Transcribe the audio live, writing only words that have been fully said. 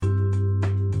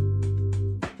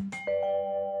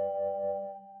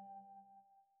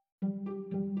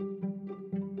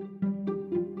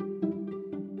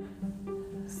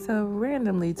So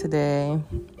randomly today,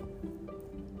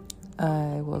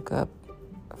 I woke up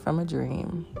from a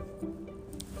dream,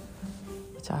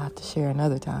 which I'll have to share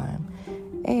another time.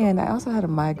 And I also had a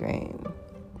migraine.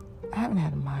 I haven't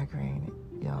had a migraine,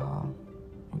 y'all,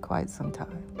 in quite some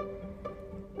time.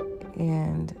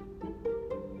 And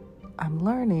I'm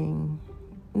learning,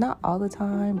 not all the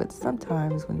time, but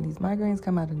sometimes when these migraines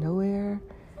come out of nowhere,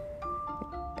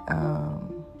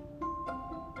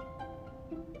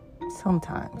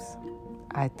 sometimes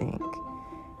I think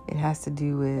it has to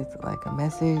do with like a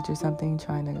message or something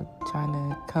trying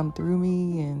to come through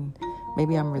me, and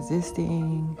maybe I'm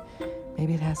resisting.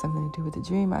 Maybe it has something to do with the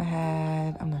dream I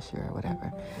had. I'm not sure,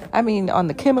 whatever. I mean, on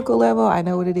the chemical level, I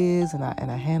know what it is, and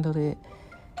I handled it.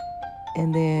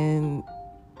 And then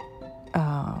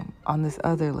on this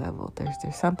other level,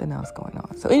 there's something else going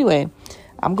on. So anyway,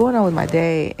 I'm going on with my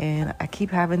day, and I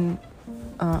keep having.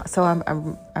 So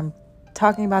I'm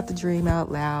talking about the dream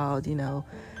out loud,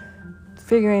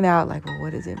 figuring out like, well,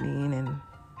 what does it mean, and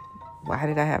why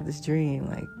did I have this dream?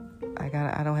 Like,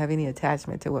 I don't have any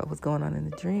attachment to what was going on in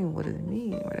the dream. What does it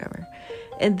mean? Whatever.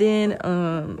 And then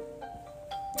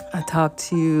I talked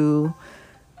to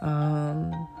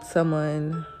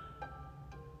someone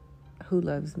who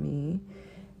loves me,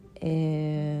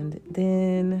 and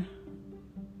then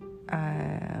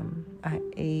I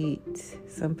ate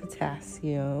some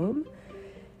potassium,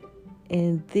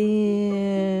 and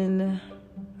then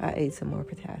I ate some more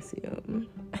potassium,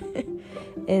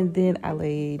 and then I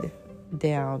laid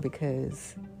down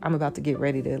because I'm about to get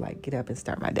ready to like get up and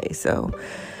start my day. So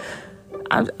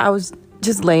I was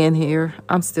just laying here.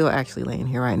 I'm still actually laying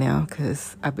here right now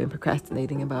because I've been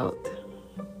procrastinating about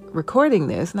recording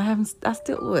this, and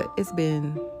it's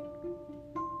been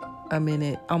a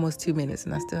minute, almost 2 minutes,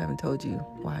 and I still haven't told you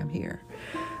why I'm here.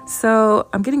 So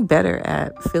I'm getting better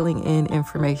at filling in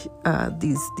information,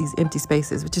 these empty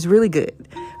spaces, which is really good.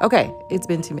 Okay, it's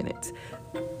been 2 minutes.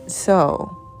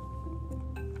 So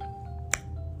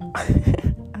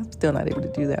I'm still not able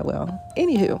to do that well.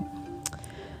 Anywho,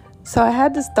 so I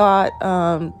had this thought.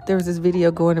 There was this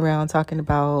video going around talking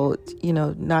about,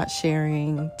 not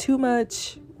sharing too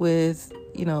much with,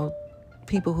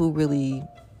 people who really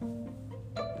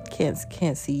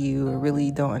can't see you or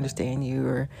really don't understand you,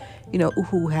 or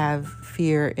who have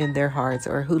fear in their hearts,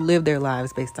 or who live their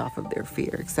lives based off of their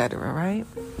fear, etc. Right?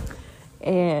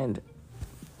 And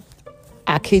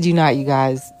I kid you not, you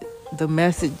guys, the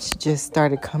message just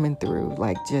started coming through.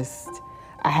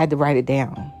 I had to write it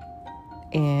down.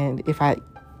 And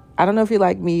I don't know if you're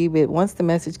like me, but once the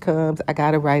message comes, I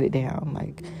gotta write it down.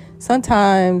 Like,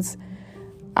 sometimes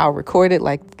I'll record it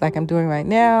like I'm doing right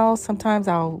now. Sometimes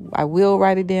I will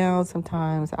write it down.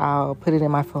 Sometimes I'll put it in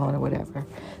my phone or whatever.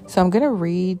 So I'm going to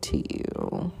read to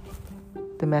you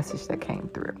the message that came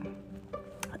through.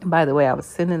 And by the way, I was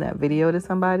sending that video to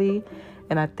somebody,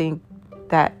 and I think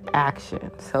that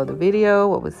action. So the video,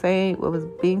 what was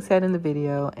being said in the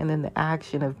video, and then the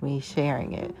action of me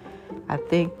sharing it. I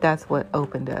think that's what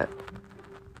opened up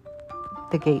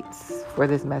the gates for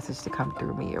this message to come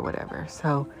through me or whatever.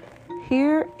 So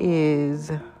here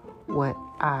is what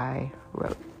I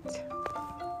wrote.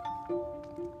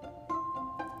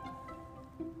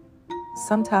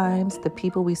 Sometimes the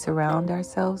people we surround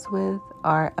ourselves with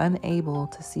are unable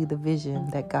to see the vision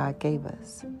that God gave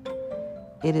us.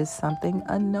 It is something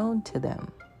unknown to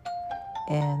them,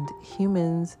 and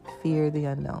humans fear the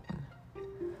unknown.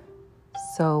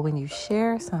 So when you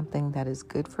share something that is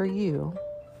good for you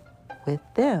with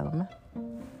them,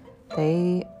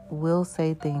 they will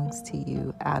say things to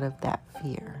you out of that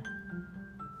fear,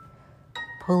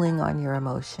 pulling on your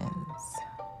emotions.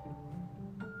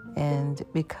 And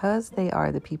because they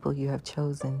are the people you have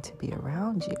chosen to be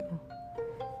around you,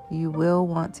 you will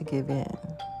want to give in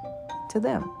to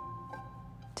them,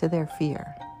 to their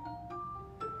fear.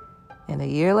 And a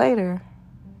year later,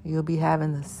 you'll be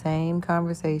having the same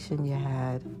conversation you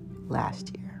had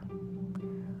last year,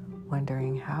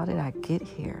 wondering, how did I get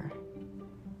here?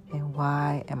 And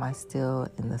why am I still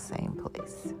in the same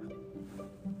place?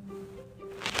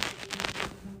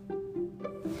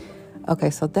 Okay,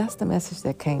 so that's the message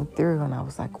that came through, and I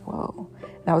was like, whoa.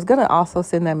 And I was going to also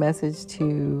send that message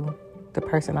to the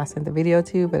person I sent the video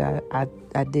to, but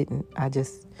I didn't. I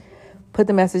just put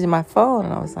the message in my phone,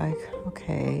 and I was like,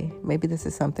 okay, maybe this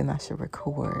is something I should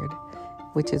record,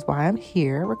 which is why I'm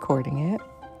here recording it.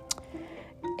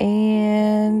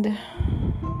 And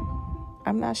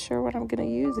I'm not sure what I'm going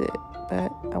to use it,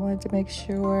 but I wanted to make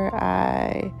sure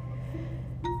I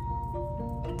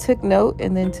took note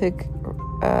and then took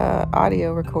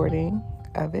audio recording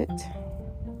of it.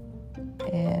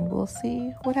 And we'll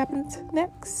see what happens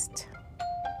next.